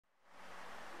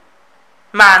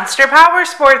Monster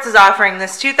Powersports is offering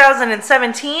this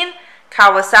 2017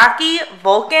 Kawasaki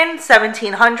Vulcan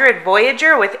 1700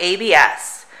 Voyager with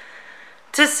ABS.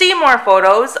 To see more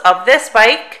photos of this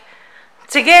bike,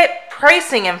 to get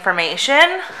pricing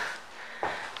information,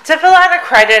 to fill out a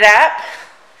credit app,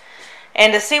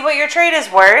 and to see what your trade is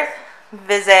worth,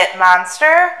 visit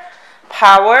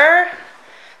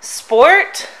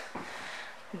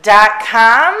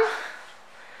monsterpowersport.com.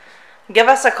 Give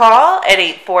us a call at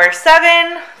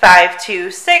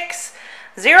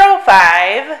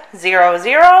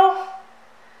 847-526-0500,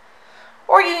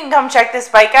 or you can come check this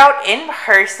bike out in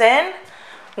person.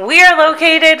 We are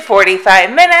located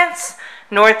 45 minutes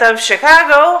north of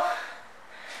Chicago,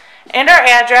 and our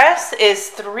address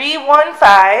is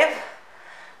 315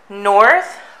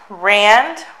 North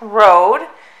Rand Road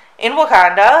in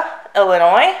Wauconda,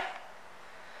 Illinois.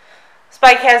 This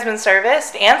bike has been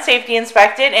serviced and safety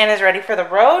inspected and is ready for the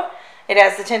road. It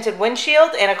has the tinted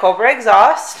windshield and a Cobra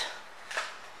exhaust.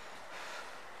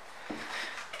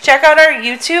 Check out our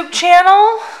YouTube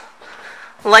channel.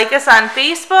 Like us on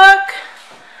Facebook.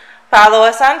 Follow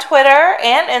us on Twitter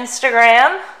and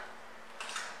Instagram.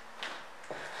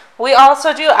 We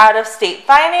also do out-of-state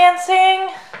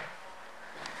financing.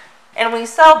 And we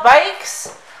sell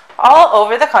bikes all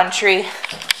over the country.